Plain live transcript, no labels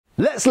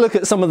Let's look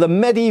at some of the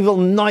medieval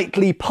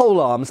knightly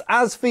polearms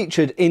as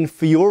featured in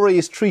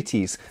Fiore's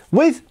treatise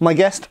with my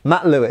guest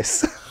Matt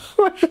Lewis.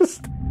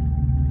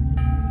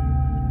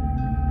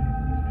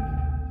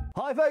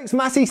 Hi folks,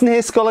 Matt Easton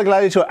here, Schola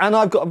Gladiatoria, and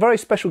I've got a very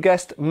special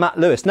guest, Matt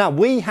Lewis. Now,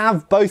 we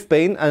have both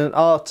been, and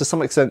are to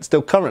some extent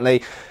still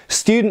currently,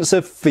 students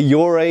of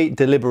Fiore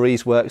de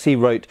Liberi's works. He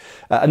wrote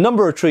a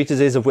number of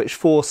treatises, of which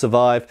 4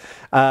 survive,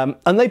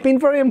 and they've been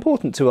very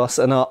important to us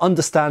in our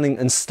understanding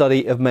and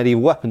study of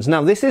medieval weapons.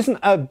 Now, this isn't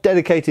a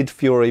dedicated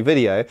Fiore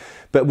video,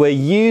 but we're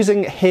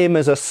using him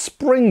as a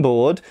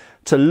springboard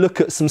to look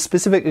at some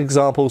specific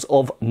examples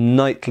of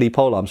knightly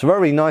polearms,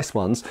 very nice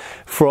ones,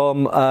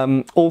 from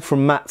all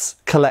from Matt's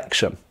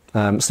collection.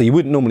 So you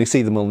wouldn't normally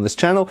see them on this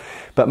channel,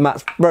 but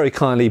Matt's very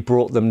kindly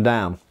brought them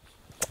down.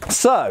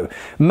 So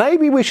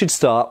maybe we should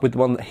start with the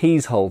one that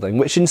he's holding,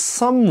 which in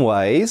some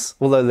ways,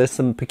 although there's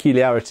some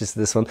peculiarities to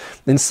this one,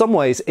 in some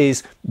ways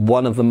is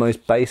one of the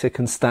most basic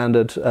and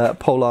standard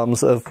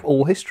polearms of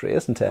all history,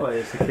 isn't it? Well,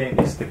 it's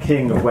the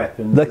king of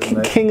weapons. The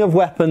king of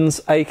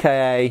weapons,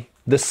 aka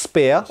the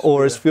spear,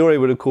 or as Fiore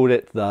would have called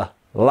it, the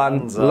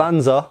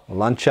lanza.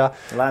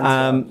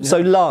 So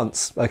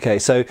lance. Okay,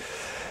 so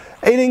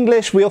in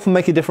English we often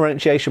make a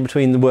differentiation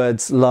between the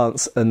words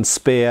lance and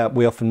spear.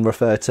 We often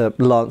refer to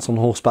lance on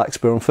horseback,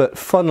 spear on foot.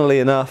 Funnily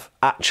enough,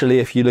 actually,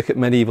 if you look at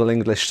medieval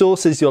English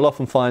sources, you'll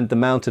often find the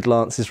mounted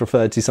lance is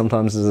referred to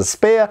sometimes as a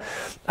spear,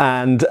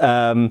 and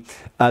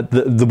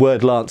the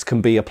word lance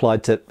can be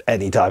applied to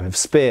any type of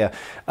spear.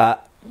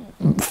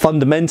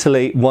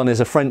 Fundamentally, one is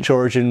a French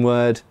origin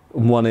word,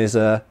 one is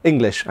a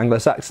English,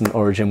 Anglo-Saxon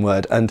origin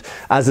word, and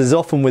as is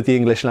often with the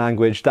English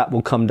language, that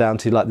will come down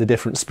to like the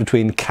difference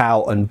between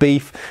cow and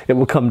beef. It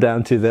will come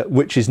down to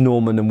which is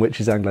Norman and which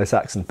is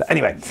Anglo-Saxon. But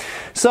anyway,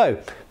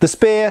 so the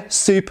spear,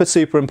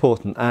 super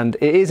important, and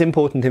it is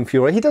important in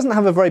Fiore. He doesn't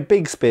have a very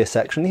big spear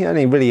section. He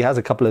only really has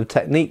a couple of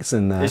techniques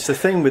in there. It's the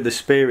thing with the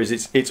spear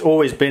is it's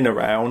always been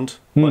around,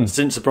 but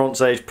since the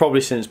Bronze Age,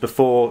 probably since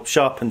before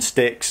sharpened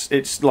sticks.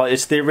 It's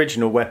the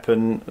original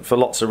weapon for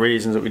lots of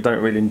reasons that we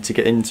don't really need to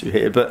get into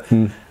here, but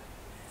and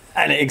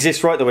it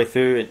exists right the way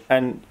through.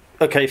 And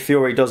okay,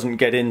 Fiore doesn't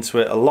get into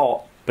it a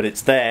lot, but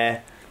it's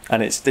there,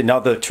 and it's in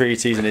other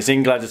treatises, and it's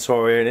in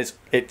Gladiatoria, and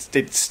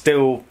it's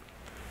still.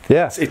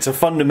 Yeah. It's a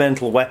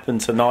fundamental weapon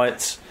to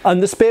knights.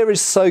 And the spear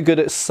is so good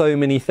at so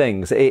many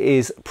things. It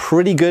is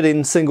pretty good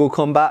in single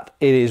combat.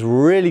 It is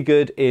really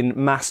good in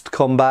massed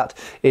combat.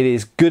 It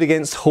is good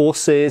against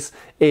horses.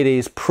 It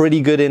is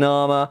pretty good in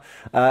armour.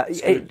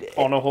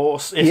 On a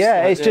horse.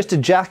 It's just a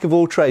jack of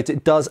all trades.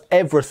 It does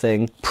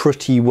everything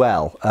pretty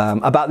well.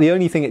 About the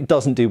only thing it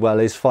doesn't do well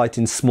is fight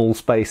in small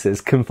spaces,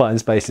 confined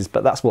spaces,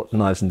 but that's what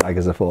knives and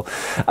daggers are for.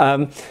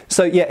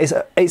 So yeah,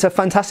 it's a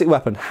fantastic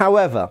weapon.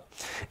 However,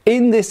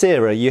 in this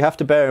era, you have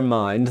to bear in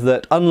mind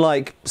that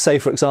unlike, say,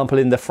 for example,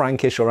 in the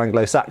Frankish or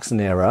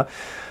Anglo-Saxon era,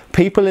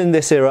 people in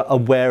this era are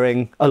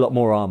wearing a lot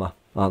more armour,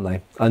 aren't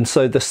they? And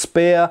so the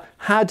spear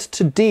had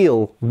to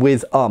deal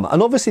with armour.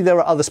 And obviously there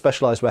are other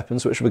specialised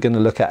weapons, which we're going to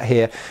look at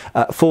here,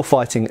 for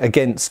fighting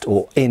against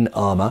or in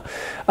armour.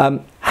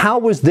 How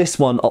was this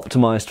one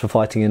optimised for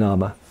fighting in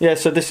armour? Yeah,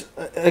 so this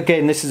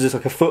is just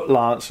like a foot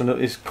lance, and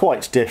it's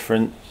quite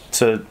different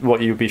to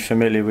what you'd be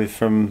familiar with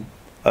from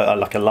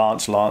like a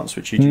lance,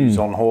 which you'd use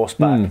on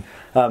horseback.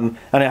 And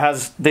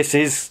this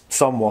is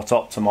somewhat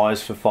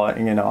optimised for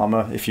fighting in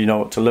armour if you know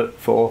what to look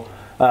for.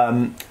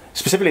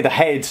 Specifically the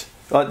head.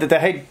 The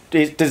head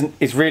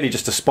is really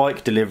just a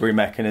spike delivery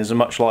mechanism,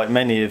 much like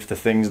many of the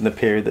things in the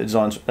period that are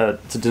designed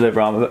to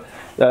deliver armour.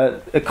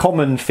 But a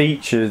common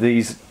feature,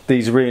 these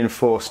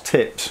reinforced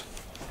tips.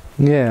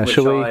 Yeah, which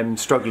I'm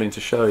struggling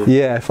to show you.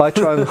 Yeah, if I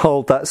try and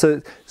hold that,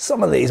 so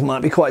some of these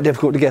might be quite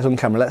difficult to get on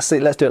camera. Let's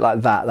do it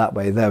like that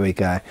way. There we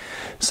go.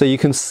 So you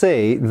can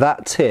see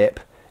that tip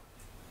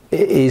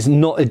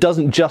it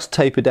doesn't just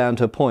taper down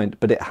to a point,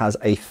 but it has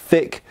a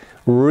thick,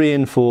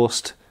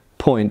 reinforced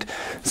point,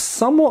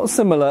 somewhat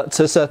similar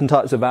to certain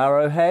types of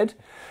arrowhead.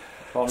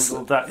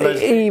 Rondel daggers.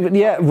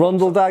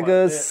 Rondel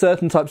daggers,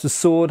 certain types of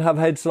sword have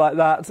heads like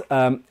that.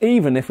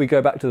 Even if we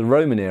go back to the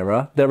Roman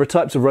era, there are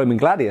types of Roman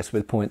gladius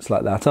with points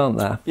like that, aren't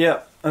there?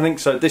 Yeah, I think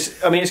so.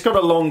 It's got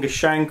a longer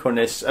shank on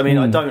this. I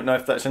don't know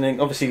if that's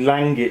anything. Obviously,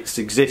 langets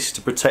exist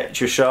to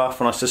protect your shaft,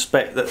 and I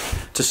suspect that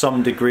to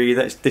some degree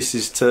this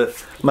is to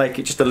make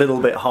it just a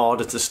little bit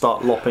harder to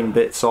start lopping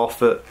bits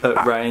off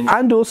at range.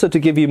 And also to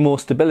give you more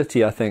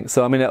stability, I think.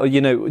 So,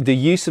 the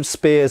use of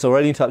spears or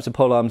any types of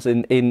polearms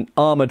in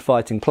armoured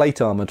fighting,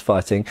 plate armoured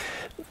fighting,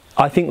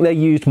 I think they're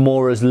used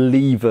more as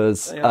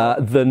levers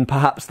than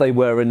perhaps they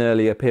were in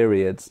earlier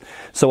periods.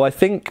 So I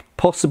think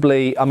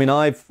possibly,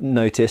 I've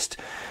noticed,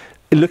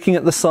 looking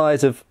at the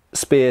size of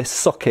spear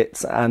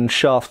sockets and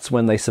shafts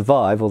when they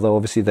survive, although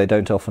obviously they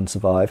don't often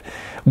survive,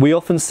 we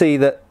often see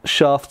that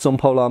shafts on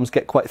polearms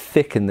get quite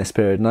thick in this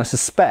period, and I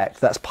suspect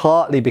that's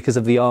partly because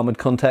of the armoured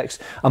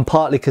context and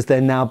partly because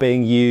they're now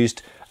being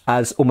used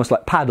as almost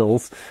like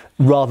paddles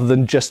rather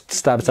than just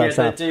stab.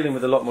 They're dealing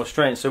with a lot more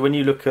strength. So when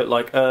you look at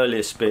like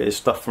earlier spears,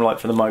 stuff from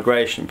the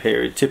migration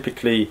period,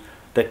 typically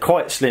they're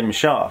quite slim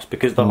shafts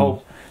because the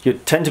whole you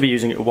tend to be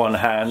using it with one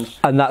hand.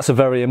 And that's a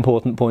very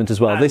important point as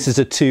well. This is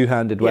a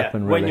two-handed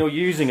weapon, really. When you're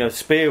using a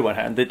spear one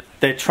hand,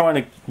 they're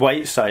trying to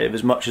weight save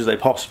as much as they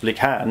possibly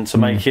can to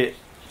make it,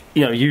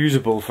 you know,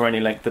 usable for any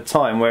length of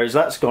time. Whereas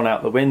that's gone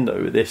out the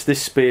window with this.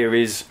 This spear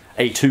is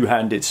a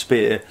two-handed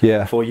spear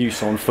for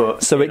use on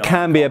foot. So it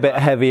can be a bit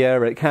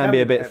heavier. It can be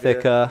a bit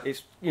thicker.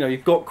 It's, you know,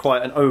 you've got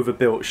quite an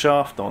overbuilt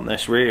shaft on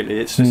this. Really,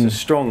 it's just a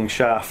strong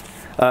shaft.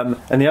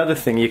 And the other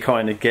thing you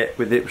kind of get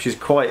with it, which is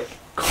quite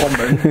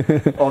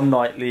common on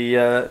knightly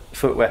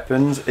foot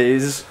weapons,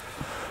 is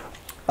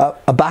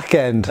a back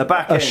end,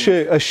 a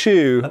shoe,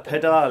 a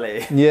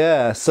pedale.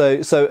 Yeah.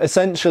 So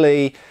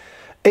essentially,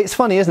 it's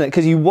funny, isn't it?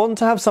 Because you want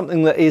to have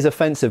something that is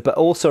offensive, but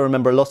also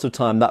remember a lot of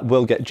time that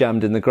will get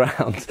jammed in the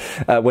ground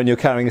when you're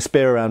carrying a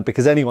spear around,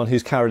 because anyone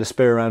who's carried a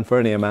spear around for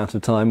any amount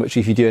of time, which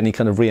if you do any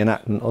kind of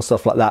reenactment or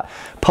stuff like that,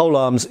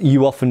 polearms,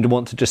 you often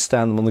want to just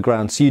stand them on the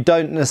ground. So you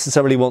don't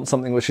necessarily want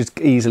something which is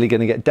easily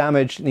going to get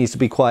damaged. It needs to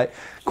be quite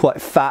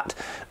fat.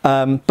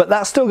 But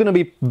that's still going to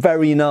be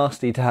very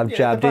nasty to have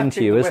jabbed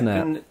into you, isn't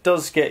it? It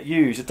does get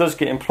used, it does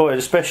get employed,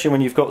 especially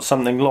when you've got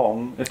something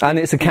long. And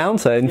it's a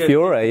counter in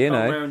Fiore, you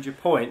know. Around your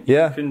point,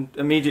 you can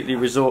immediately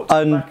resort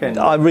to the back end.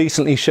 I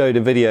recently showed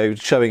a video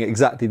showing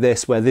exactly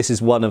this, where this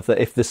is one of the,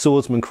 if the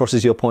swordsman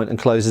crosses your point and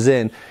closes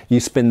in,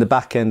 you spin the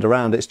back end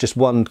around. It's just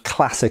one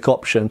classic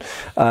option.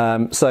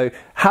 So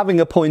having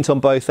a point on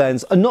both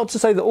ends, and not to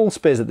say that all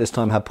spears at this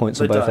time had points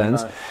on both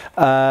ends,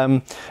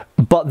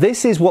 but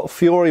this is what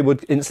Fiore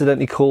would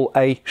incidentally call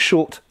a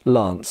short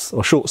lance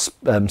or short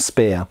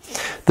spear.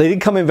 They did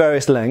come in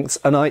various lengths,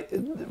 and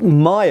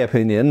my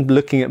opinion,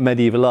 looking at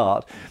medieval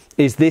art,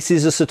 is this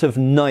is a sort of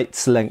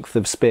knight's length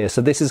of spear. So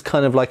this is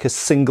kind of like a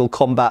single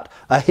combat,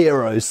 a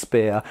hero's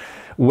spear,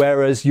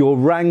 whereas your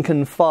rank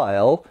and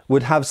file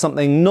would have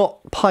something not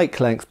pike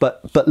length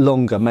but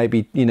longer,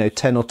 maybe, you know,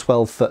 10 or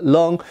 12 foot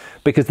long,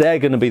 because they're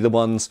going to be the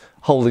ones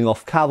holding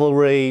off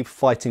cavalry,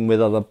 fighting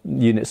with other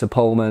units of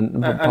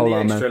polemen. And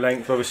the extra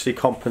length obviously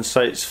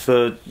compensates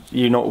for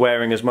you not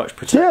wearing as much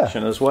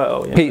protection as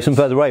well. Keeps them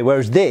further away,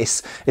 whereas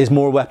this is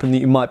more a weapon that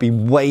you might be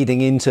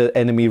wading into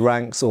enemy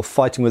ranks or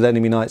fighting with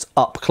enemy knights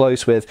up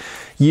close with,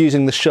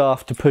 using the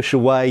shaft to push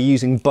away,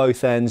 using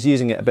both ends,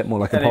 using it a bit more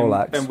like a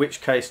poleaxe. In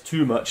which case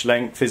too much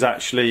length is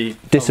actually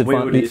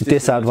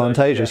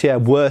disadvantageous. Yeah,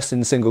 worse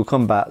in single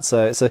combat.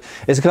 So it's a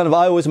kind of,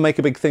 I always make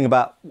a big thing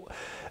about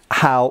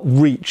how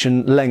reach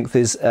and length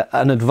is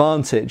an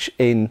advantage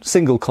in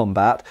single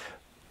combat,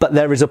 but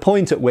there is a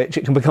point at which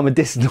it can become a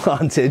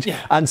disadvantage,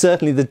 and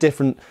certainly the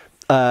different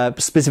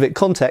specific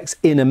contexts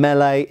in a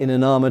melee, in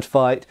an armoured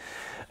fight,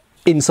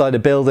 inside a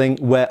building,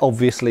 where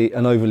obviously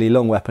an overly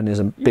long weapon is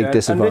a big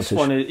disadvantage. And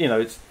this one is, you know,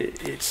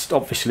 it's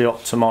obviously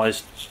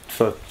optimised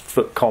for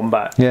foot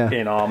combat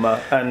in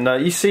armour,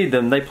 and you see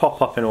them, they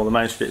pop up in all the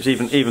manuscripts,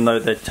 even though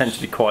they tend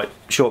to be quite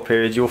short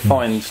periods. You'll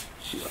find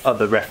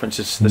other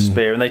references to the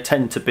spear, and they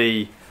tend to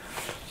be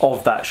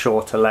of that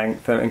shorter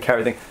length and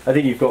carry things. I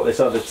think you've got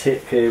this other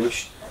tip here,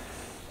 which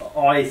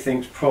I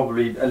think is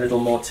probably a little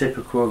more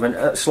typical of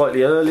a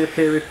slightly earlier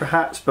period,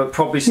 perhaps, but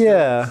probably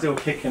still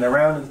kicking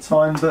around at the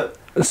time. But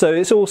so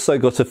it's also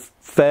got a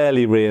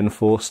fairly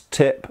reinforced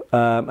tip,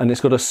 and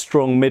it's got a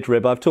strong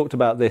midrib. I've talked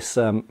about this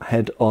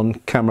head on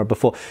camera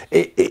before.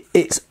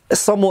 It's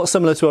somewhat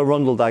similar to a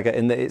rondel dagger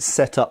in that it's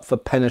set up for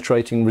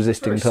penetrating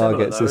resisting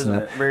targets, though, isn't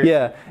it?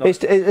 Really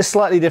it's a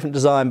slightly different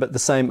design, but the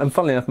same, and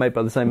funnily enough, made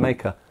by the same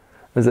maker,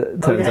 as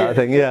it turns out, I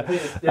think.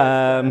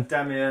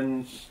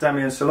 Damian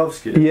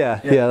Solovsky. Yeah,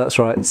 that's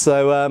right.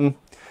 So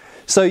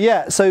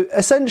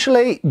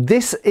essentially,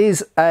 this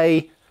is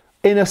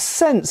in a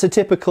sense, a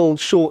typical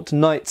short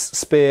knight's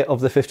spear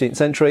of the 15th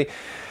century,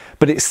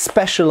 but it's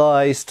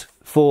specialised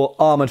for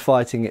armoured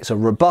fighting. It's a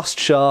robust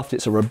shaft,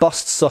 it's a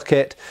robust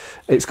socket,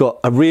 it's got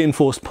a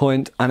reinforced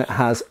point, and it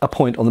has a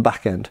point on the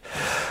back end.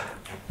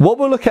 What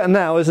we'll look at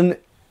now is an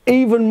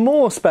even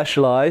more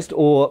specialised,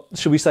 or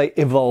should we say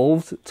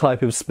evolved,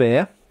 type of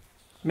spear.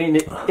 I mean,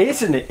 it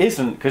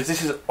isn't, because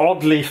this is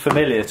oddly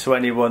familiar to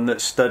anyone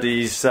that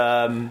studies,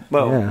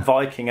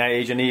 Viking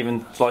Age and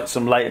even like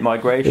some late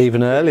migration.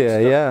 Even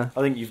earlier,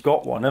 I think you've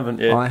got one,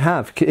 haven't you? I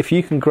have. If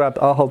you can grab,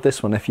 I'll hold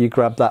this one. If you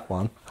grab that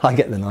one, I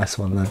get the nice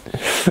one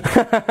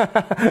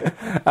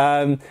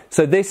then.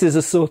 So this is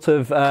a sort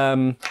of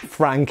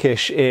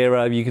Frankish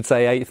era, you could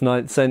say 8th,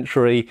 9th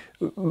century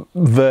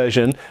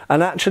version,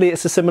 and actually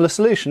it's a similar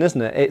solution,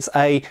 isn't it? It's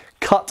a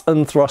cut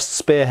and thrust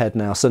spearhead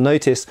now. So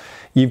notice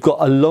you've got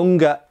a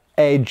longer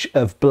edge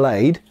of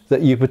blade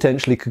that you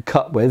potentially could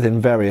cut with in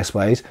various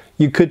ways.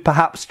 You could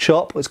perhaps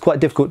chop. It's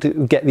quite difficult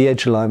to get the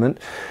edge alignment,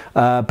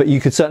 but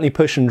you could certainly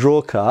push and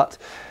draw cut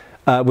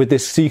with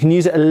this. So you can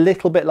use it a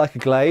little bit like a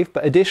glaive,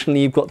 but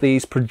additionally you've got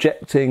these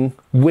projecting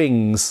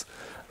wings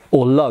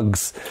or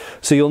lugs.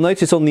 So you'll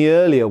notice on the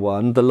earlier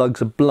one, the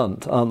lugs are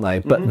blunt, aren't they?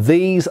 But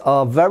these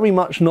are very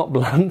much not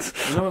blunt.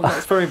 No,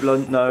 that's very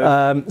blunt,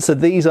 no. So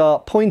these are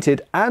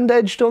pointed and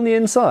edged on the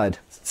inside.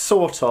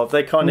 Sort of.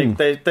 They kind of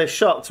they're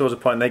sharp towards a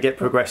point. They get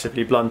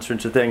progressively blunter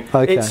into thing.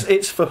 Okay.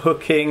 It's for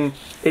hooking.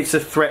 It's a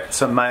threat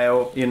to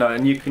mail, you know,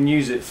 and you can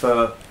use it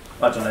for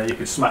I don't know, you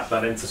could smack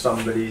that into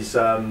somebody's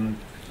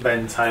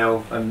then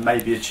tail and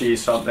maybe achieve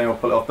something or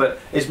pull it off, but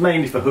it's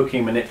mainly for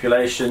hooking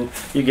manipulation.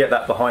 You get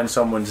that behind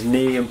someone's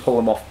knee and pull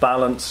them off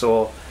balance,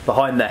 or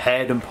behind their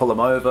head and pull them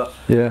over.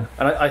 Yeah.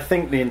 And I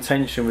think the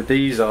intention with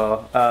these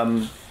are,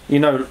 you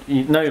know,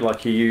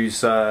 like you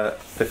use the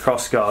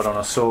crossguard on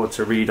a sword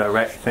to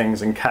redirect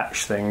things and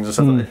catch things,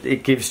 and so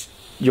it gives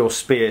your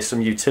spear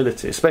some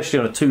utility, especially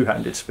on a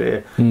two-handed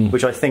spear,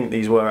 which I think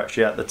these were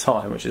actually at the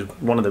time, which is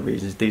one of the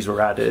reasons these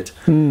were added.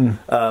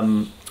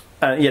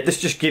 Yeah, this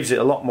just gives it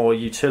a lot more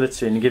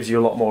utility and gives you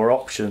a lot more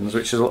options,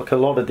 which is like a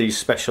lot of these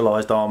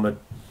specialised armoured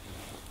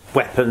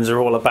weapons are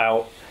all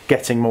about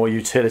getting more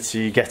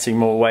utility, getting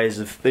more ways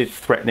of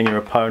threatening your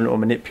opponent or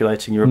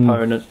manipulating your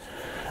opponent.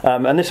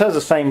 And this has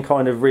the same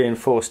kind of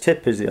reinforced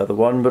tip as the other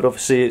one, but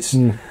obviously it's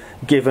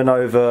given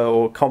over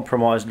or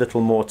compromised a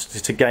little more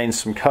to gain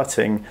some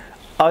cutting.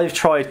 I've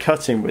tried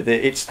cutting with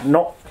it. It's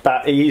not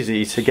that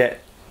easy to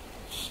get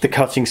the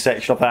cutting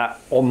section of that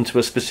onto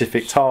a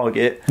specific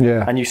target,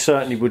 and you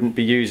certainly wouldn't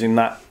be using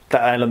that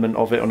element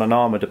of it on an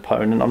armoured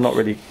opponent. I'm not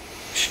really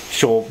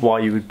sure why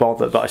you would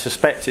bother, but I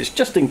suspect it's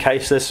just in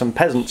case there's some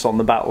peasants on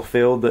the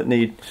battlefield that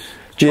need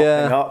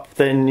chopping up,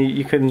 then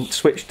you can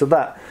switch to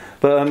that.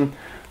 But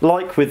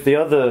like with the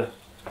other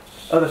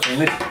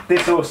thing,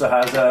 this also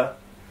has a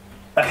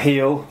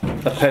heel,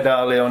 a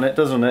pedale on it,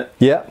 doesn't it?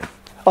 Yeah.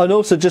 And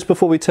also, just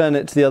before we turn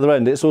it to the other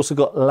end, it's also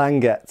got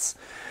languettes.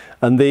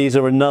 And these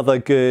are another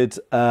good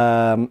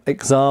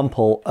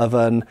example of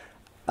an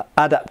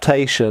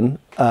adaptation,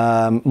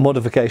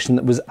 modification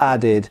that was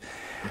added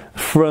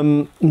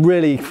from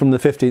the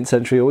 15th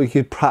century, or we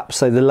could perhaps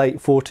say the late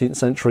 14th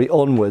century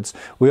onwards.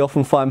 We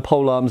often find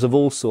polearms of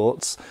all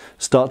sorts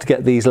start to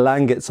get these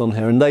languettes on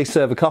here, and they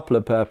serve a couple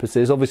of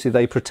purposes. Obviously,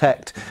 they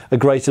protect a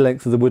greater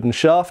length of the wooden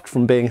shaft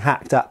from being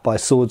hacked at by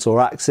swords or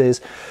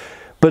axes.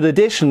 But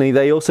additionally,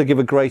 they also give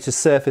a greater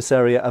surface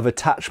area of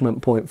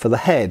attachment point for the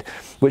head,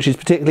 which is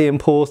particularly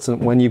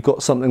important when you've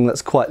got something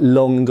that's quite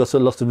long and got a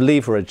lot of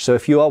leverage. So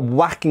if you are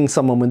whacking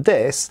someone with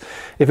this,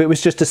 if it was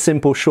just a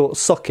simple short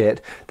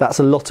socket, that's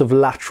a lot of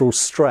lateral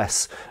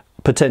stress,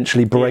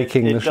 potentially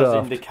breaking the shaft. It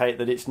does indicate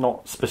that it's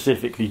not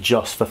specifically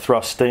just for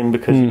thrusting,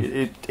 because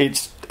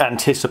it's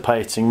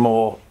anticipating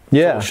more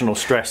torsional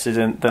stresses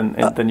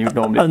than you'd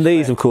normally and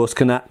these, of course,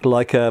 can act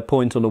like a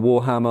point on a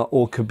warhammer,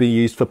 or could be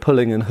used for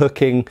pulling and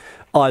hooking,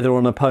 either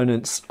on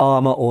opponent's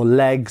armour or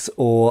legs,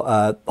 or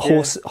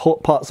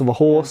parts of a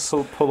horse.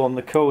 Pull on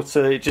the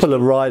quarter. Pull a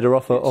rider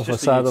off a saddle. It's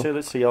just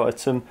a utility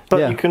item.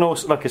 But you can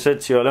also, like I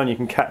said to you earlier, you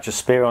can catch a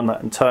spear on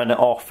that and turn it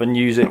off and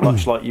use it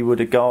much like you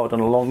would a guard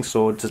on a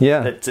longsword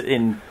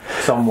in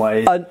some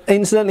ways.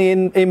 Incidentally,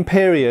 in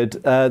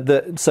period,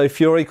 so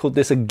Fiore called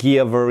this a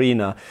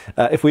ghiavarina.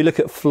 If we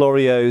look at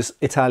Florio's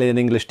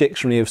Italian-English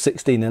dictionary of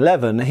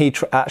 1611, he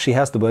actually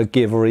has the word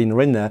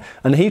ghiavarina in there,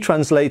 and he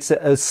translates it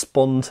as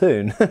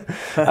spontoon.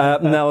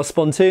 Now, a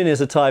spontoon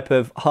is a type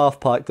of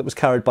half-pike that was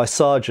carried by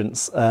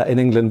sergeants in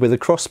England with a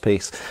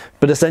crosspiece,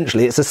 but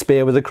essentially it's a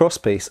spear with a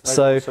crosspiece. They've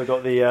also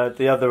got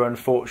the other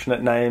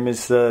unfortunate name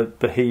is the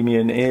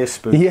Bohemian ear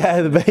spoon.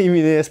 Yeah, the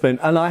Bohemian ear spoon,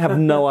 and I have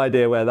no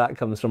idea where that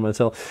comes from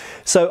at all.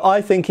 So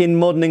I think in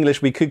modern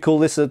English we could call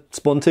this a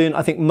spontoon.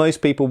 I think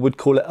most people would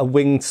call it a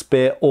winged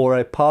spear or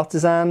a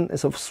partisan.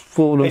 It's a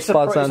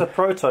partisan. It's a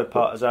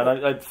proto-partisan.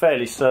 I'm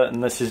fairly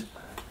certain this is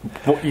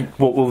what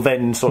will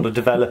then sort of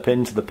develop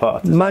into the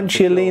partisan.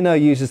 Manciolino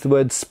uses the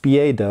word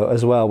spiedo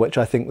as well, which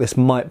I think this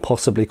might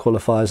possibly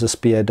qualify as a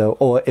spiedo,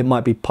 or it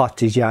might be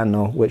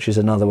partigiano, which is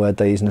another word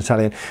they use in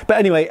Italian. But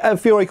anyway,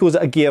 Fiore calls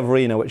it a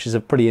ghiavarina, which is a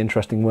pretty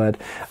interesting word.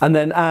 And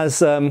then,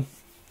 as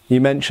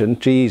you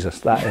mentioned, Jesus,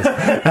 that is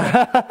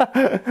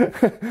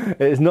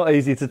it is not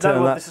easy to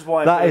turn that.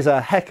 That is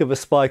a heck of a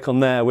spike on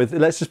there.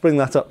 Let's just bring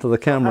that up to the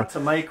camera. I had to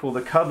make all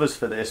the covers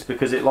for this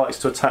because it likes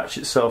to attach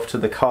itself to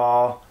the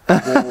car,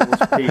 walls,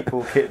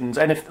 people, kittens,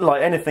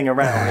 anything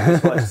around it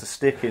just likes to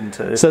stick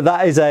into. So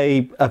that is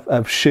a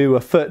shoe, a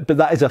foot, but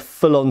that is a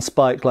full-on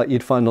spike like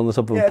you'd find on the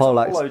top of a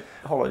poleaxe.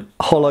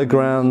 Hollow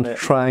ground,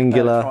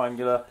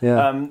 triangular.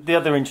 Yeah. The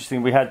other interesting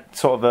thing, we had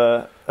sort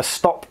of a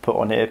stop put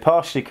on here,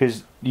 partially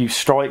because you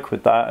strike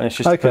with that and it's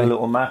just a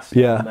little mass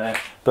in there.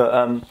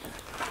 But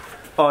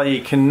I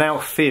can now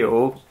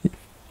feel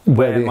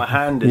where my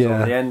hand is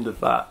on the end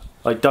of that.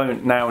 I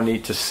don't now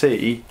need to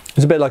see.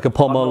 It's a bit like a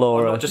pommel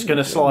I'm not just going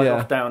to slide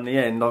off down the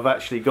end. I've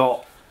actually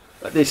got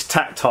this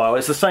tactile.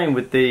 It's the same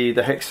with the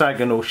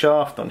hexagonal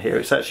shaft on here.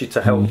 It's actually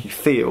to help you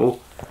feel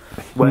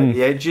where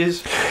the edge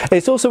is.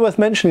 It's also worth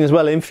mentioning as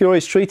well, in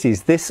Fiore's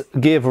treatise, this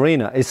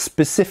ghiavarina is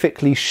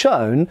specifically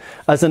shown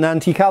as an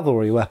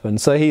anti-cavalry weapon.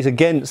 So he's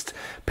against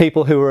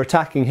people who are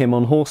attacking him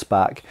on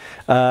horseback,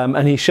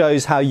 and he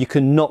shows how you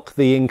can knock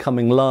the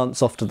incoming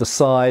lance off to the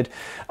side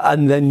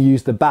and then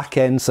use the back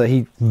end. So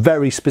he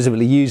very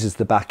specifically uses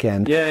the back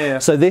end.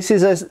 So this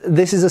is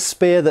a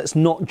spear that's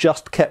not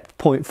just kept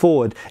point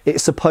forward.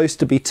 It's supposed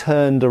to be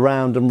turned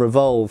around and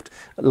revolved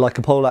like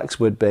a poleaxe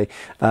would be.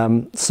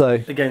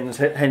 So again,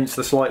 hence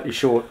the slightly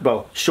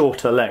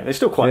shorter length. It's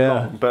still quite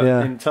long, but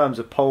in terms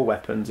of pole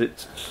weapons,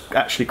 it's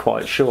actually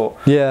quite short.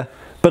 Yeah.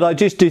 But I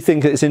just do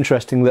think it's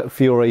interesting that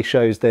Fiore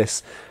shows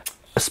this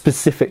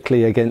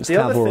specifically against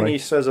cavalry. The other thing he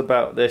says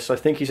about this, I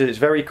think he says it's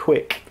very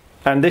quick.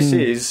 And this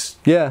is...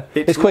 Yeah,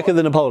 it's quicker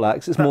than a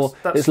poleaxe.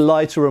 It's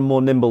lighter and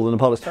more nimble than a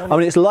poleaxe. I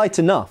mean, it's light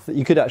enough that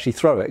you could actually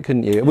throw it,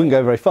 couldn't you? It wouldn't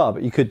go very far,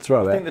 but you could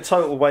throw it. I think the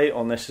total weight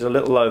on this is a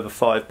little over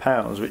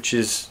 £5, which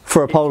is...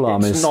 For a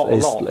polearm is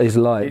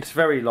light. It's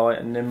very light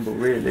and nimble,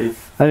 really.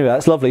 Anyway,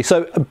 that's lovely.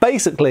 So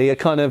basically a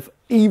kind of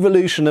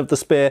evolution of the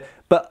spear,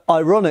 but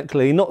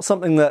ironically not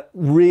something that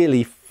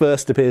really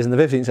first appears in the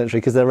 15th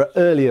century, because there are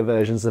earlier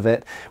versions of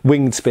it,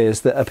 winged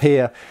spears, that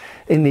appear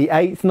in the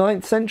 8th,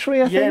 9th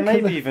century, I think. Yeah,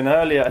 maybe even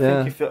earlier.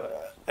 I think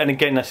and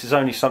again, this is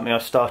only something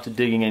I've started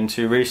digging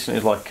into recently,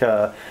 like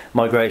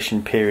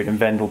migration period and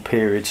Vendel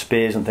period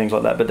spears and things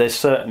like that. But there's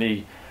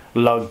certainly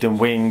lugged and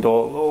winged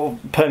or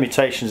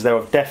permutations there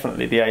of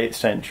definitely the 8th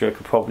century. I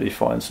could probably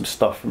find some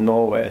stuff from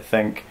Norway, I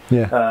think.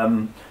 Yeah.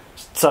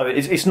 So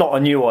it's not a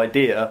new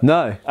idea.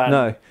 No,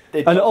 no.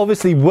 And it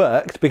obviously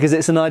worked, because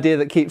it's an idea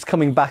that keeps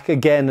coming back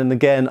again and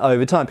again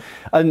over time.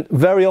 And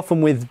very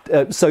often with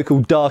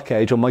so-called Dark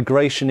Age or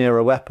Migration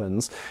era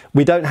weapons,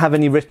 we don't have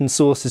any written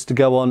sources to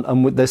go on,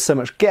 and there's so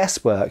much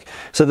guesswork.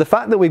 So the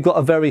fact that we've got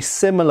a very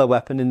similar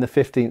weapon in the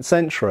 15th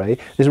century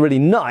is really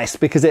nice,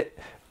 because it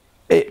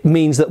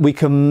means that we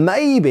can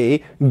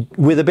maybe,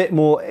 with a bit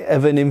more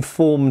of an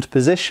informed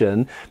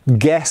position,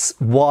 guess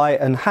why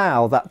and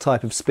how that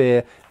type of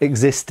spear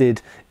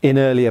existed in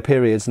earlier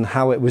periods and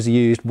how it was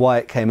used, why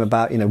it came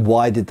about. You know,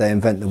 why did they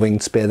invent the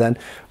winged spear then?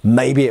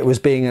 Maybe it was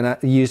being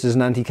used as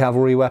an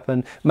anti-cavalry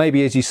weapon.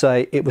 Maybe, as you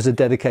say, it was a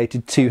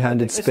dedicated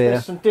two-handed spear.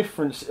 There's some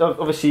difference.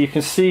 Obviously, you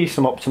can see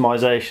some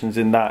optimisations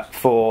in that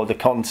for the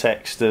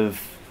context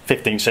of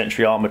 15th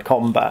century armoured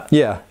combat.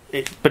 Yeah.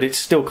 But it's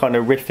still kind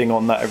of riffing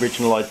on that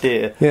original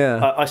idea.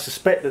 Yeah. I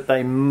suspect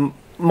that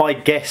my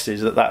guess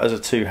is that was a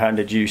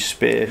two-handed use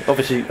spear.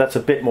 Obviously, that's a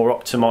bit more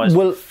optimised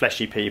for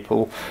fleshy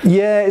people.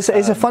 Yeah, it's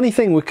a funny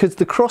thing, because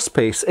the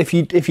crosspiece, if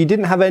you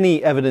didn't have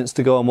any evidence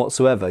to go on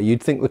whatsoever,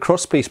 you'd think the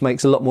crosspiece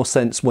makes a lot more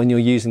sense when you're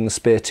using the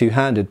spear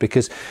two-handed,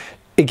 because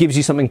it gives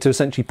you something to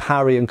essentially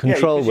parry and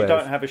control with. Because you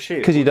don't have a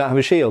shield. Because you don't have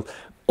a shield.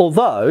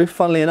 Although,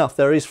 funnily enough,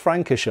 there is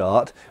Frankish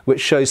art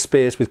which shows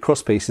spears with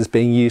crosspieces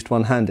being used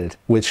one-handed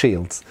with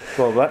shields.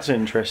 Well, that's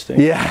interesting.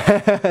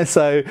 Yeah,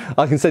 so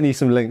I can send you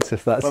some links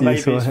if that's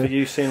useful. Maybe it's for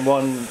use in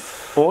one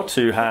or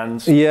two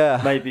hands.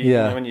 Yeah. Maybe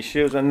when you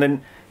shield, and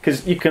then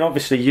because you can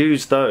obviously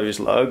use those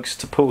lugs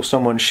to pull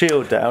someone's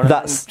shield down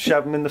and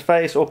shove them in the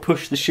face, or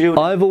push the shield.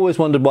 I've always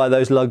wondered why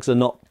those lugs are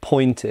not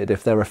pointed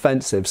if they're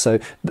offensive. So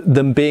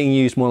them being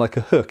used more like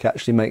a hook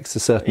actually makes a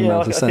certain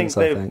amount of sense,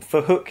 I think.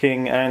 For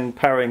hooking and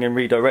parrying and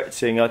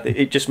redirecting,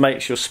 it just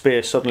makes your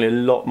spear suddenly a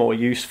lot more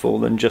useful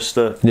than just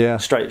a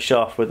straight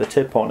shaft with a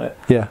tip on it.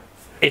 Yeah.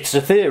 It's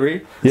a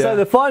theory. Yeah. So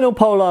the final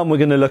polearm we're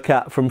going to look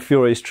at from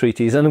Fiore's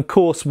treatise, and of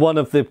course one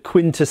of the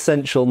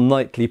quintessential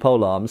knightly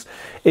polearms,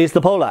 is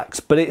the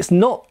poleaxe. But it's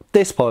not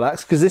this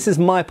poleaxe, because this is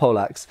my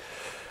poleaxe.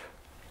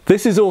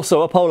 This is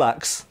also a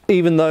poleaxe,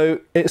 even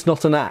though it's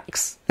not an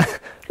axe.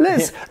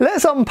 Let's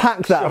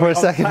unpack that for a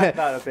second.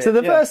 So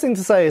the first thing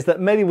to say is that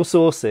medieval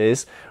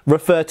sources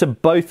refer to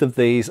both of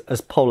these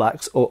as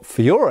poleaxe, or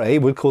Fiore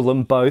would call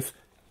them both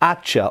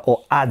adza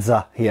or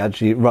adza. He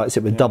actually writes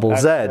it with double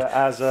Z.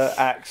 Adza,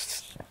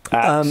 axed.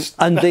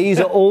 And these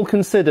are all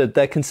considered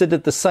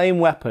the same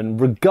weapon,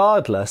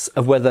 regardless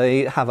of whether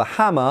they have a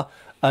hammer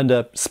and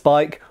a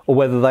spike, or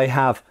whether they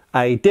have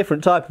a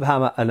different type of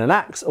hammer and an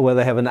axe, or whether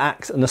they have an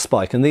axe and a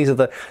spike. And these are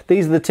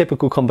the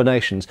typical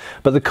combinations.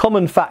 But the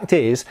common fact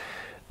is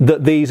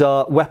that these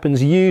are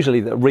weapons usually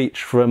that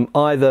reach from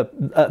either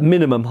at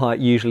minimum height,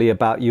 usually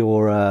about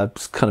your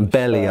kind of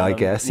belly, I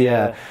guess,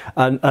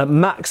 and at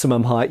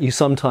maximum height you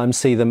sometimes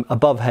see them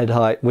above head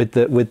height with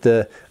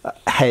the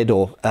head,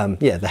 or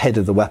the head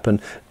of the weapon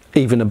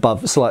even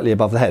slightly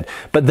above the head.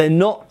 But they're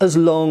not as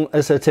long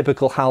as a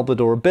typical halberd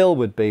or a bill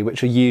would be,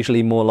 which are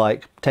usually more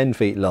like 10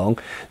 feet long.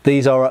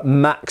 These are at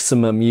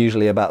maximum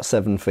usually about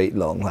 7 feet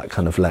long, that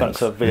kind of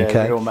length. That's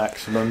a real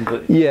maximum.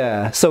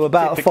 But so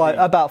about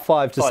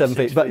 5 to 7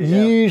 feet. But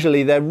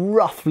usually they're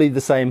roughly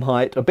the same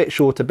height, a bit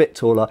shorter, a bit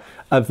taller,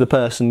 of the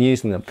person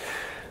using them.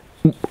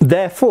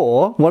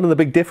 Therefore, one of the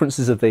big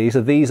differences of these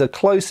are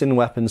close-in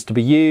weapons to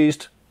be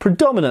used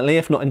predominantly,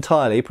 if not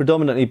entirely,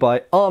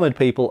 by armoured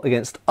people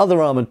against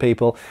other armoured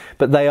people,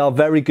 but they are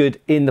very good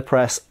in the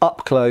press,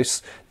 up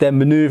close. They're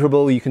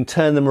manoeuvrable, you can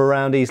turn them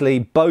around easily.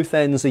 Both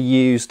ends are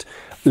used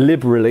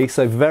liberally,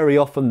 so very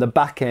often the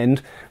back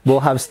end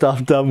will have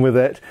stuff done with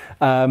it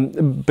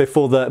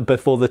before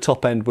the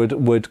top end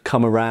would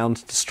come around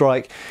to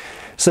strike.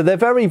 So they're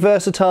very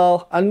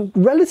versatile and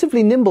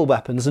relatively nimble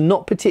weapons, and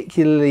not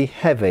particularly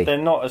heavy. They're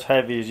not as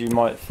heavy as you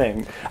might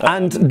think.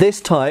 And this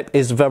type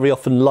is very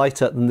often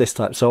lighter than this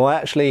type. So I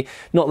actually,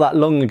 not that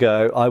long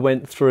ago, I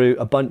went through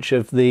a bunch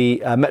of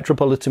the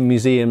Metropolitan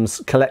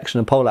Museum's collection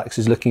of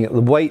poleaxes, looking at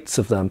the weights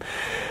of them,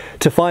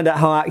 to find out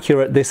how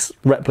accurate this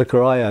replica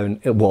I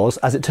own it was.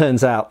 As it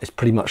turns out, it's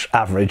pretty much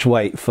average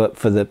weight for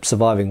the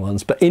surviving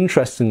ones. But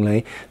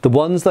interestingly, the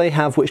ones they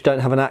have which don't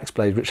have an axe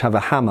blade, which have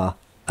a hammer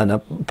and a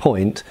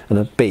point and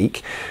a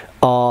beak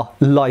are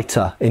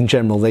lighter in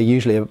general. They're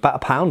usually about a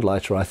pound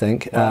lighter, I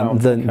think,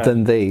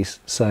 than these.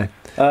 So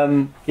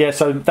yeah,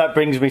 so that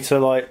brings me to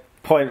like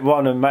point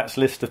one of Matt's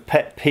list of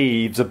pet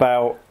peeves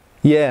about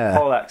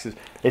pole axes.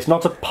 It's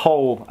not a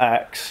pole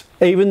axe.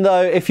 Even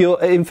though,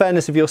 in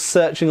fairness, if you're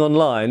searching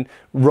online,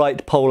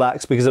 write pole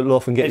axe because it will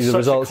often get you the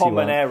results you want. It's such a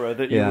common error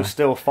that you will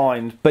still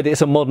find. But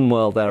it's a modern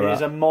world error. It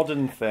is a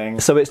modern thing.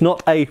 So it's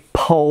not a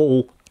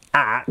pole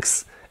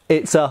axe,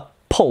 it's a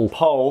pull.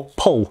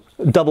 Pull.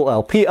 Double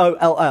L.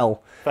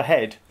 P-O-L-L. For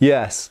head.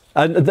 Yes.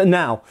 And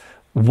now,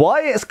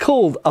 why it's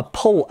called a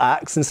pull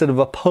axe instead of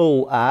a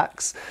pole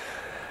axe,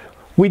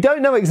 we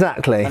don't know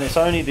exactly. And it's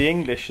only the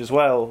English as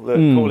well that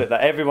call it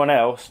that. Everyone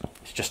else,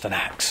 it's just an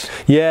axe.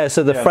 Yeah,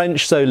 so the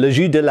French, so le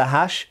jus de la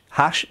hache,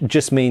 hache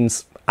just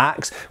means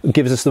axe,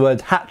 gives us the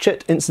word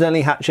hatchet.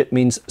 Incidentally, hatchet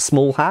means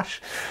small hash,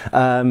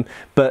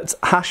 but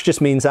hash just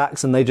means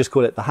axe, and they just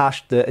call it the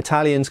hash. The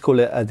Italians call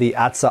it the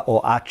azza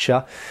or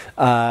accia.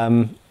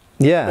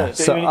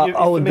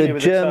 The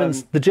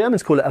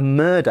Germans call it a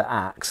murder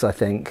axe, I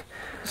think.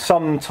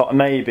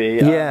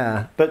 Maybe.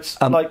 But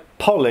like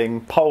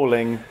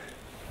polling.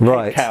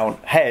 Right.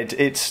 Count, head,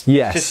 it's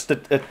just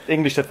the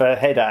English for a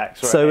head axe.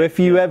 So if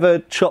you ever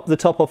chop the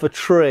top off a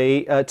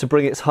tree to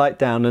bring its height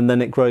down and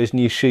then it grows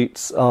new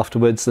shoots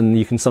afterwards, and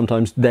you can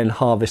sometimes then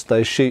harvest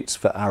those shoots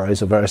for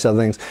arrows or various other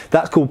things,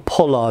 that's called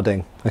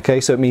pollarding.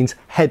 Okay, so it means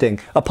heading.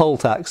 A poll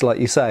tax, like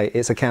you say,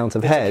 it's a count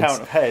of heads. It's a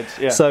count of heads,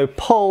 yeah. So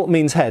pole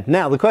means head.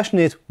 Now the question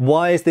is,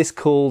 why is this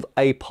called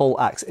a pole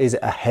axe? Is it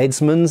a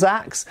headsman's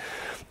axe?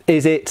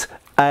 Is it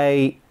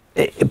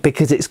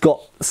because it's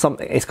got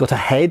something, it's got a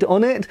head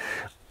on it?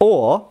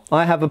 Or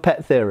I have a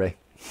pet theory.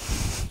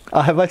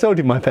 Have I told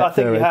you my pet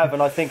theory? I think you have,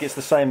 and I think it's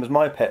the same as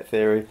my pet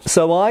theory.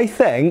 So I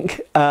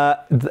think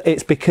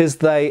it's because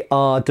they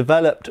are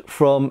developed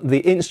from the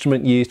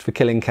instrument used for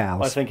killing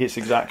cows. I think it's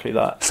exactly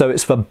that. So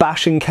it's for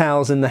bashing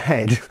cows in the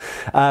head.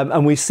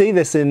 And we see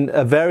this in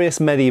various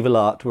medieval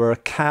art, where a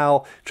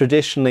cow,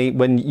 traditionally,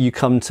 when you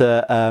come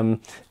to,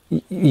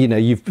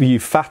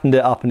 you've fattened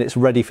it up and it's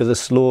ready for the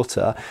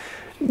slaughter,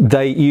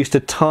 they used to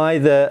tie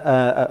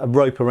a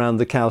rope around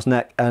the cow's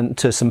neck and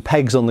to some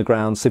pegs on the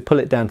ground, so pull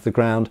it down to the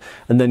ground,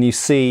 and then you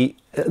see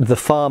the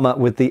farmer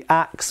with the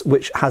axe,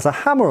 which has a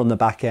hammer on the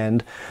back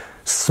end,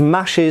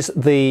 smashes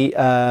the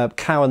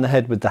cow in the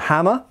head with the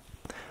hammer,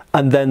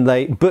 and then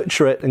they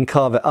butcher it and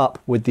carve it up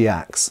with the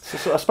axe.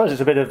 So I suppose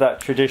it's a bit of that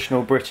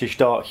traditional British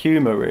dark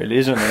humour, really,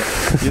 isn't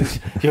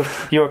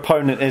it? your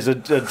opponent is a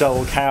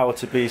dull cow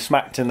to be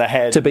smacked in the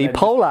head. To be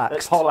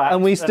poleaxed.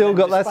 And we've still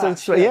got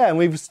and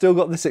we've still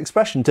got this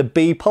expression. To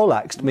be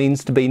poleaxed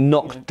means to be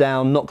knocked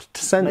down, knocked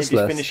senseless.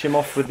 Maybe finish him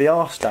off with the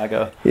arse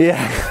dagger.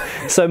 Yeah.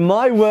 So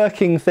my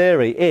working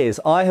theory is,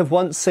 I have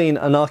once seen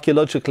an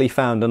archaeologically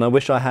found, and I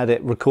wish I had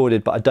it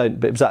recorded, but I don't,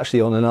 but it was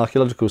actually on an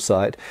archaeological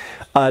site,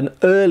 an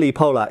early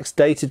poleaxe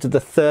dated to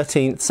the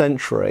 13th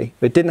century.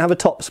 It didn't have a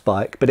top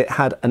spike, but it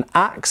had an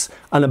axe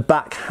and a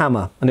back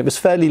hammer, and it was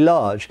fairly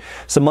large.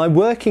 So my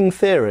working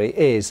theory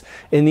is,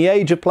 in the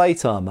age of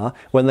plate armour,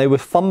 when they were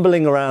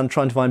fumbling around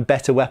trying to find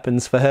better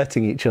weapons for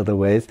hurting each other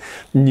with,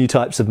 new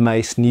types of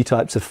mace, new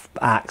types of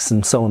axe,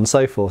 and so on and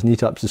so forth, new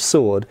types of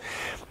sword,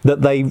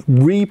 that they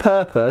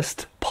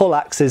repurposed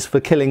poleaxes for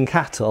killing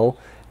cattle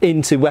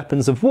into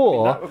weapons of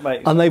war,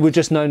 and they were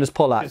just known as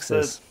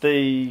poleaxes.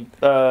 The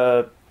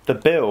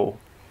bill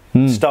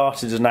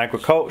started as an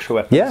agricultural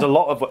weapon. Yeah. There's a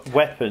lot of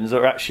weapons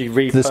that are actually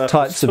repurposed. There's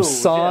types of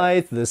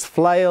scythe, there's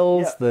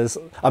flails, there's...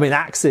 I mean,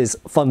 axes,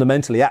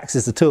 fundamentally,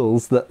 axes are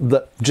tools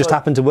that just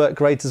happen to work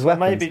great as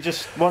weapons. Maybe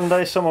just one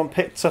day someone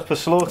picked up a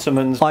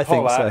slaughterman's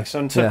poleaxe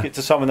and took it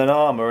to someone in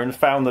armour and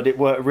found that it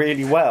worked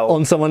really well.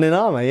 On someone in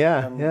armour,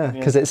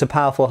 because it's a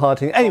powerful, hard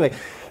thing. Anyway,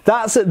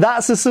 that's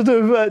a sort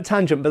of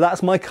tangent, but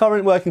that's my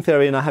current working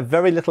theory, and I have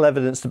very little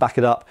evidence to back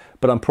it up,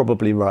 but I'm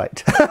probably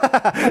right.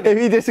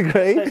 If you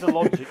disagree. There's a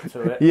logic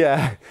to it.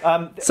 Yeah.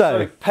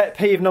 So, pet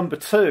peeve number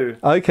 2.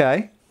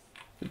 Okay.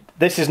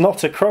 This is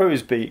not a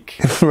crow's beak.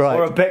 Right.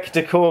 Or a bec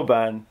de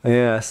corban.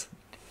 Yes.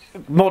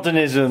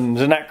 Modernisms,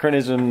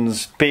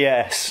 anachronisms,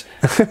 BS.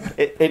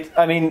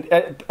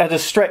 At a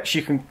stretch,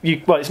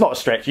 well, it's not a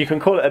stretch. You can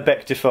call it a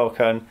bec de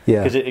falcon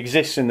because it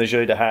exists in the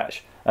jeu de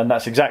hache, and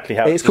that's exactly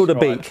how it's called a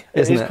beak,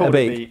 isn't it? A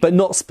beak, but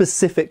not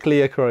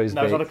specifically a crow's beak.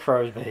 No, it's not a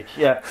crow's beak.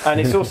 Yeah,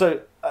 and it's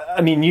also.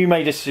 I mean, you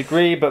may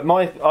disagree, but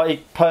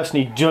I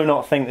personally do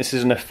not think this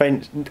is an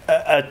offence.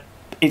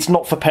 It's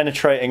not for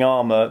penetrating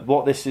armour.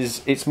 What this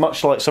is, it's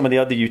much like some of the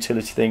other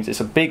utility things.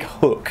 It's a big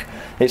hook.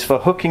 It's for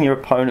hooking your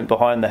opponent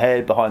behind the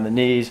head, behind the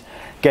knees,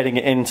 getting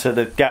it into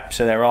the gaps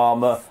in their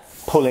armour,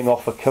 pulling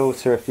off a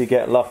kilter if you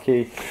get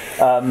lucky.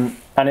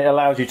 And it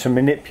allows you to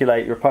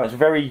manipulate your opponent. It's a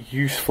very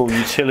useful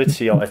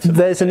utility item.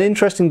 There's an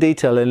interesting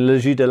detail in Le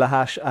Jeu de la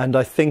Hache, and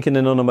I think in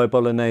Anonimo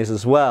Bolognese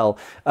as well,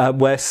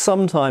 where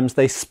sometimes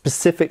they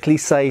specifically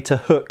say to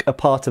hook a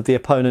part of the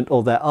opponent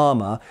or their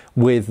armour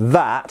with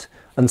that,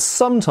 and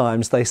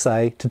sometimes they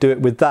say to do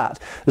it with that.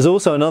 There's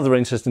also another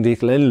interesting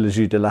detail in Le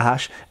Jeu de la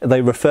Hache.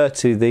 They refer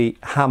to the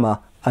hammer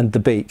and the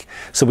beak.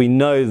 So we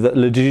know that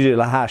Le Jus de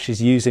la Hache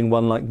is using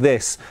one like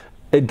this.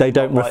 They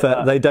don't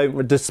refer. They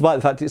don't, despite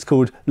the fact it's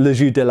called Le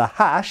Jus de la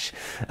Hache,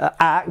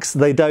 axe.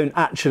 They don't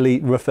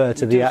actually refer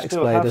to the axe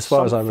blade, as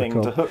far as I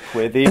recall. To hook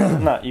with,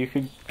 even that you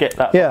could get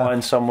that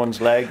behind someone's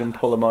leg and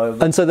pull them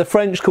over. And so the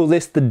French call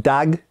this the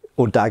dague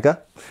or dagger.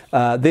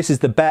 This is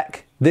the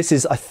bec. This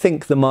is, I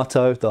think, the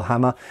marteau, the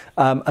hammer,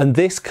 and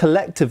this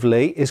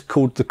collectively is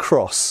called the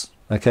crosse.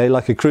 Okay,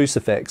 like a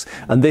crucifix.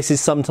 And this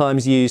is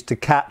sometimes used to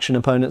catch an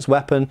opponent's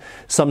weapon,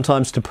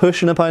 sometimes to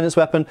push an opponent's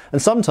weapon,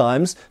 and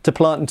sometimes to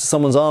plant into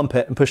someone's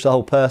armpit and push the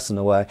whole person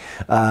away.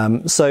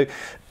 So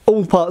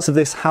all parts of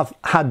this have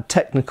had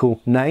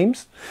technical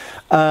names.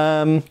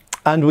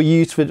 And were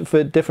used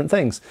for different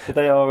things.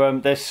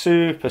 They're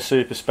super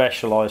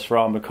specialised for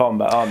armoured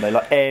combat, aren't they?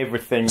 Like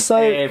everything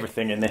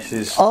in this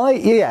is.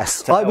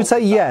 I would say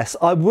yes.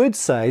 I would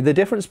say the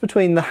difference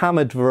between the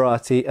hammered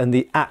variety and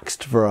the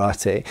axed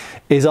variety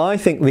is, I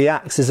think the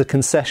axe is a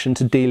concession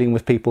to dealing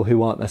with people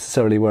who aren't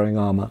necessarily wearing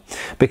armour,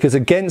 because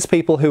against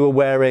people who are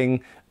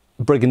wearing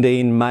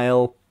brigandine,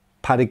 mail,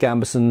 padded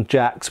gambeson,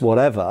 jacks,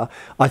 whatever,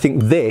 I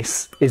think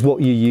this is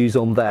what you use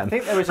on them. I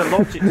think there is a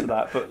logic to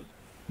that, but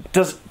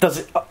does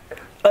it?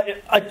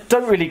 I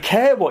don't really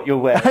care what you're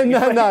wearing.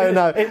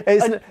 No.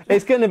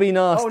 It's going to be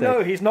nasty. Oh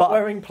no, he's not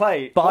wearing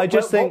plate. But I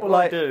just think,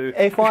 like,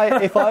 if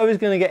I was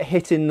going to get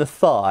hit in the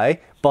thigh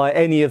by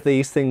any of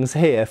these things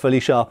here, fully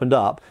sharpened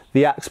up,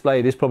 the axe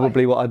blade is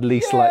probably what I'd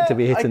least like to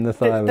be hit in the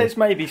thigh with. There's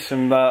maybe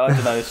some, I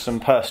don't know, some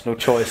personal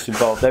choice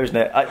involved there, isn't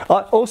it?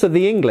 Also,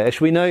 the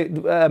English, we know,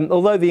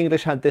 although the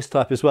English had this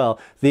type as well,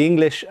 the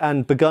English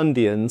and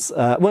Burgundians,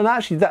 well,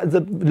 actually,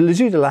 the Le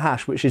Jus de la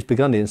Hache, which is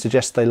Burgundian,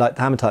 suggests they like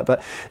the hammer type,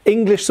 but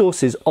English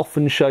sources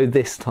often show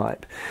this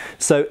type.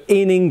 So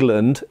in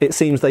England, it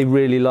seems they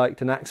really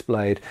liked an axe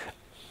blade.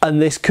 And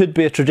this could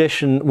be a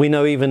tradition. We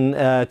know even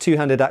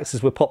two-handed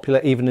axes were popular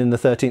even in the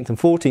 13th and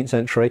 14th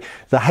century.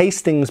 The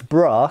Hastings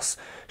brass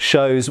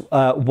shows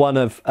one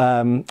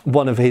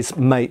of his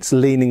mates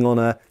leaning on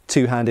a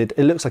two-handed.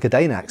 It looks like a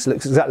Dane axe. It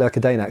looks exactly like a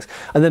Dane axe.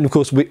 And then, of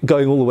course,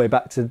 going all the way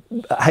back to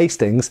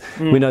Hastings,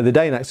 we know the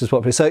Dane axe was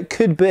popular. So it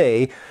could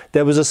be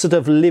there was a sort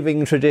of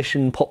living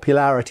tradition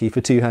popularity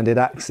for two-handed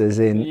axes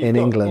in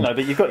England.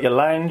 But you've got your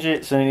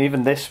langets, and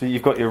even this,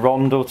 you've got your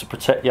rondel to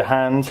protect your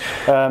hand.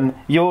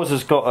 Yours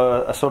has got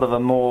a sort of a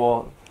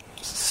more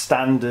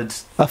standard...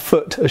 A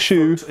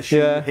shoe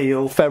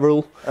heel.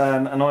 Ferrule.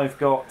 And I've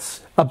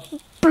got... A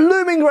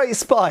blooming great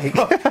spike.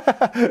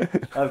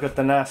 I've got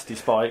the nasty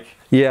spike.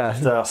 Yeah,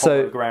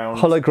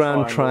 hollow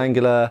ground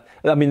triangular.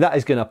 I mean, that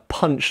is going to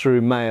punch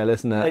through mail,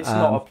 isn't it? It's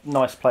not a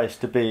nice place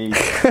to be.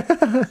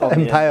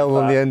 Impaled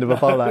on the end of a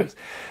poleaxe.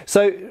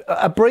 So,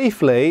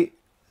 briefly,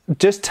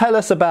 just tell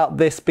us about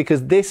this,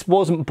 because this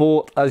wasn't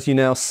bought as you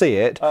now see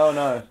it. Oh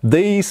no!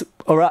 These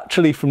are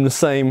actually from the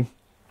same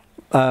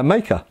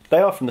maker. They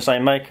are from the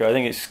same maker. I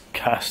think it's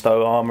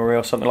Casto Armoury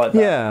or something like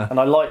that. Yeah. And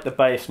I like the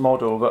base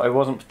model, but I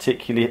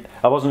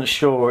wasn't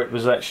sure it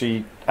was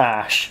actually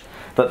ash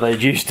that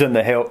they'd used in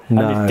the hilt.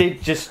 No. And it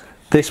did just...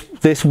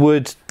 This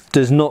wood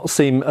does not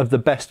seem of the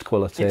best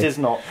quality. It is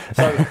not.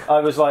 So I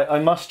was like, I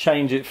must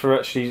change it for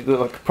actually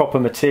like proper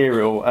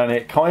material, and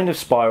it kind of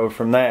spiraled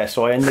from there.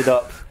 So I ended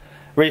up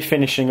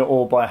refinishing it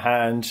all by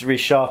hand,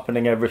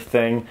 resharpening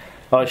everything.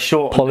 I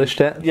polished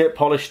it. Yeah,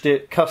 polished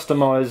it,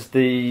 customised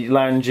the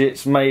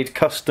langets, made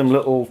custom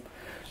little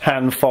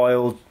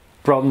hand-filed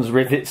bronze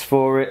rivets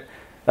for it,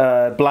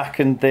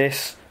 blackened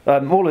this.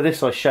 All of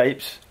this I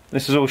shaped.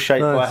 This is all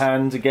shaped by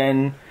hand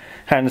again,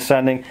 hand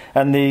sanding.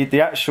 And the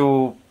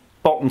actual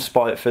bottom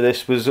spike for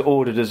this was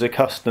ordered as a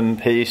custom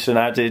piece and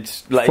added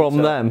later. From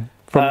them?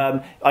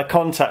 I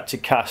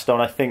contacted Casto,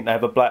 and I think they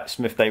have a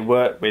blacksmith they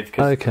work with,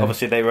 because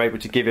obviously they were able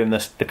to give him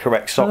the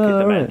correct socket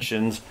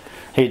dimensions. Right.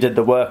 He did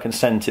the work and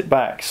sent it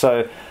back.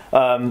 So,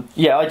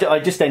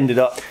 I just ended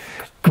up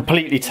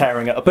completely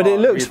tearing it apart. But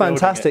it looks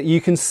fantastic. You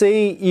can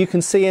see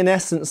in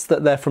essence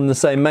that they're from the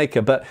same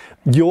maker, but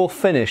your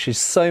finish is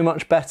so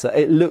much better.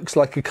 It looks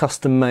like a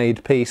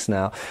custom-made piece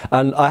now.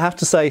 And I have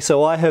to say,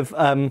 so I have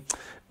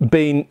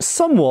been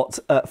somewhat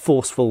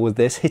forceful with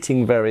this,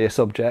 hitting various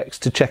objects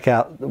to check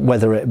out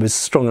whether it was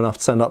strong enough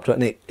to stand up to it,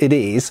 and it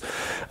is.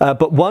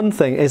 But one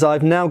thing is,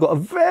 I've now got a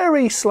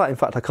very slight, in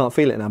fact I can't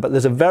feel it now, but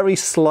there's a very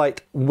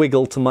slight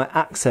wiggle to my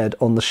axe head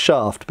on the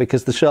shaft,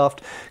 because the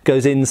shaft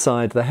goes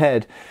inside the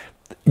head.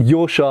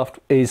 Your shaft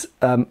is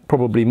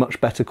probably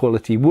much better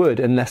quality wood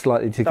and less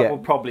likely to get compressed. That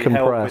will probably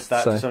help with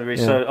that to some degree.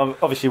 So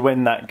obviously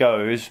when that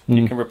goes,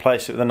 you can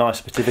replace it with a nice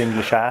bit of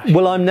English ash.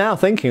 Well, I'm now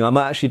thinking I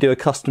might actually do a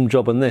custom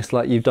job on this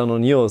like you've done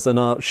on yours, and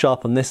I'll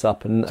sharpen this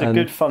up. It's a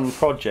good fun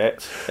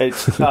project.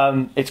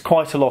 It's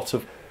quite a lot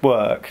of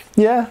work.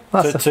 Yeah.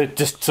 To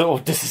just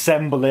sort of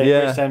disassemble it,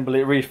 reassemble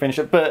it, refinish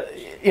it. But,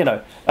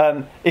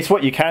 it's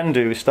what you can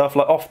do with stuff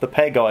like off the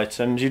peg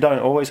items. You don't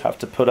always have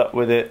to put up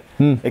with it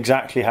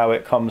exactly how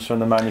it comes from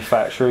the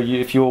manufacturer.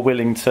 If you're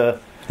willing to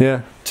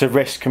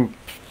risk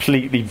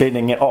completely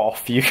binning it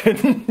off, you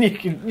can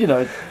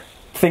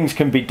things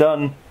can be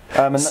done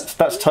And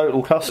that's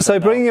total custom. So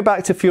bringing it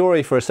back to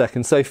Fiore for a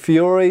second. So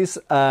Fiore's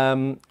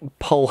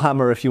pole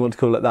hammer, if you want to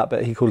call it that,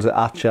 but he calls it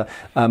Acha,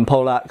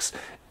 poleaxe,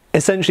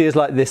 essentially is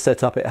like this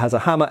setup. It has a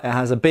hammer, it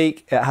has a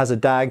beak, it has a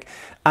dag,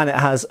 and it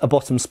has a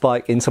bottom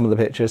spike in some of the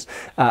pictures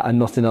and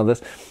not in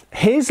others.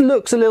 His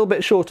looks a little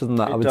bit shorter than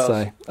that, I would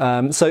say.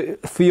 So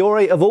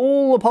Fiore, of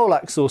all the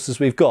poleaxe sources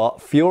we've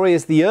got, Fiore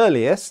is the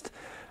earliest,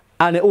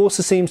 and it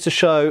also seems to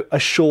show a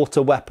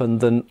shorter weapon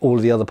than all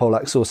of the other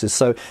poleaxe sources.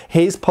 So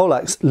his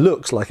poleaxe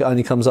looks like it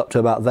only comes up to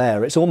about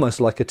there. It's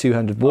almost like a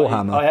two-handed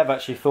warhammer. I have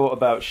actually thought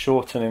about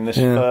shortening this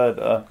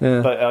further,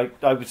 but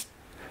I was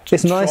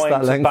it's nice trying that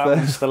to length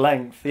balance the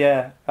length,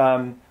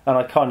 and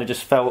I kind of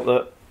just felt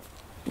that,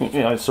 you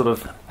know, sort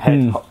of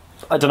head.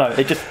 I don't know.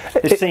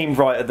 It seemed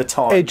right at the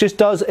time. It just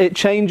does. It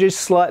changes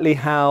slightly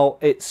how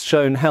it's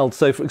shown held.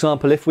 So, for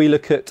example, if we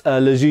look at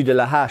Le Jeu de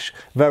la Hache,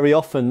 very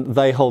often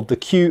they hold the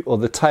queue or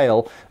the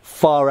tail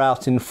far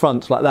out in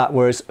front like that,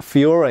 whereas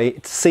Fiore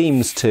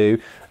seems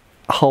to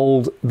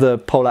hold the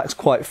poleaxe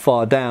quite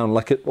far down,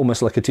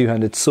 almost like a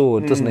two-handed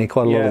sword, doesn't he,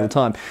 quite a lot of the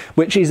time,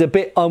 which is a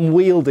bit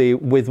unwieldy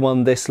with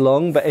one this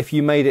long. But if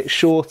you made it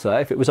shorter,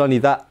 if it was only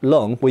that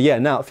long, well, yeah,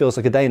 now it feels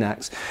like a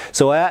Danax.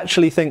 So I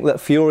actually think that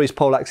Fiore's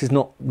poleaxe is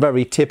not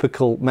very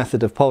typical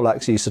method of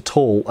poleaxe use at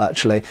all,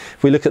 actually.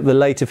 If we look at the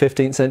later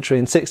 15th century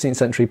and 16th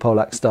century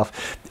poleaxe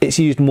stuff, it's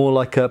used more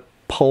like a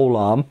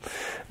polearm,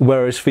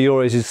 whereas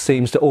Fiore's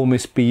seems to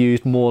almost be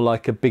used more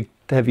like a big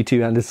heavy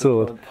two-handed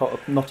sword.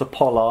 Not a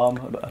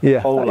polearm, but a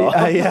yeah.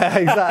 polearm. Yeah,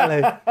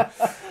 exactly.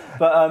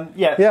 But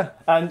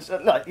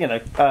and like, you know,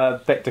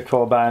 Bec de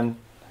Corbin.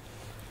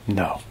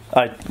 No.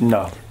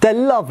 They're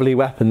lovely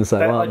weapons,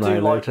 though, aren't they? I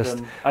do like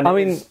them. I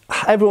mean,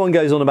 everyone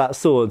goes on about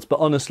swords, but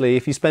honestly,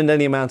 if you spend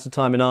any amount of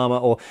time in armour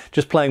or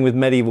just playing with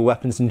medieval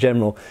weapons in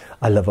general,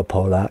 I love a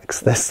poleaxe.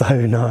 They're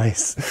so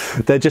nice.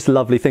 They're just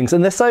lovely things,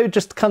 and they're so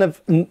just kind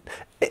of,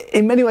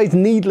 in many ways,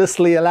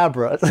 needlessly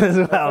elaborate as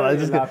well.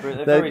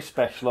 They're very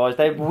specialised.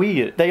 They're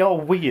weird. They are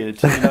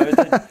weird, you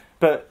know.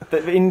 But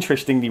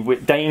interestingly,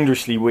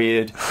 dangerously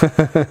weird.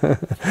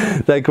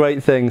 They're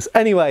great things.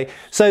 Anyway,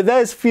 so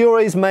there's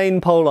Fiore's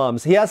main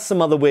polearms. He has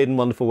some other weird and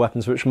wonderful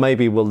weapons, which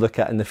maybe we'll look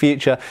at in the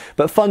future.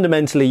 But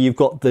fundamentally, you've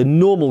got the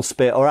normal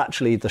spear, or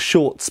actually the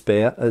short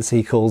spear, as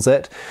he calls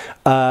it.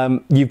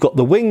 You've got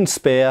the winged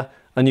spear,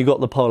 and you've got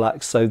the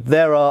poleaxe. So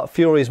there are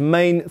Fiore's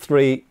main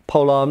three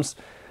polearms.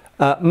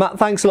 Matt,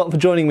 thanks a lot for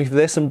joining me for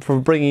this and for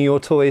bringing your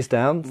toys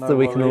down that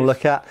we can all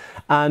look at.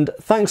 And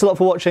thanks a lot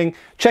for watching.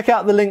 Check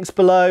out the links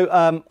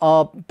below.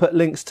 I'll put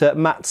links to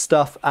Matt's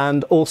stuff,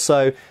 and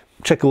also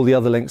check all the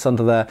other links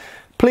under there.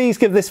 Please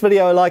give this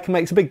video a like. It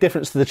makes a big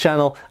difference to the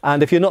channel.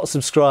 And if you're not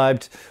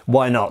subscribed,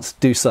 why not?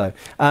 Do so.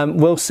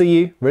 We'll see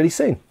you really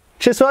soon.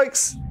 Cheers,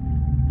 folks.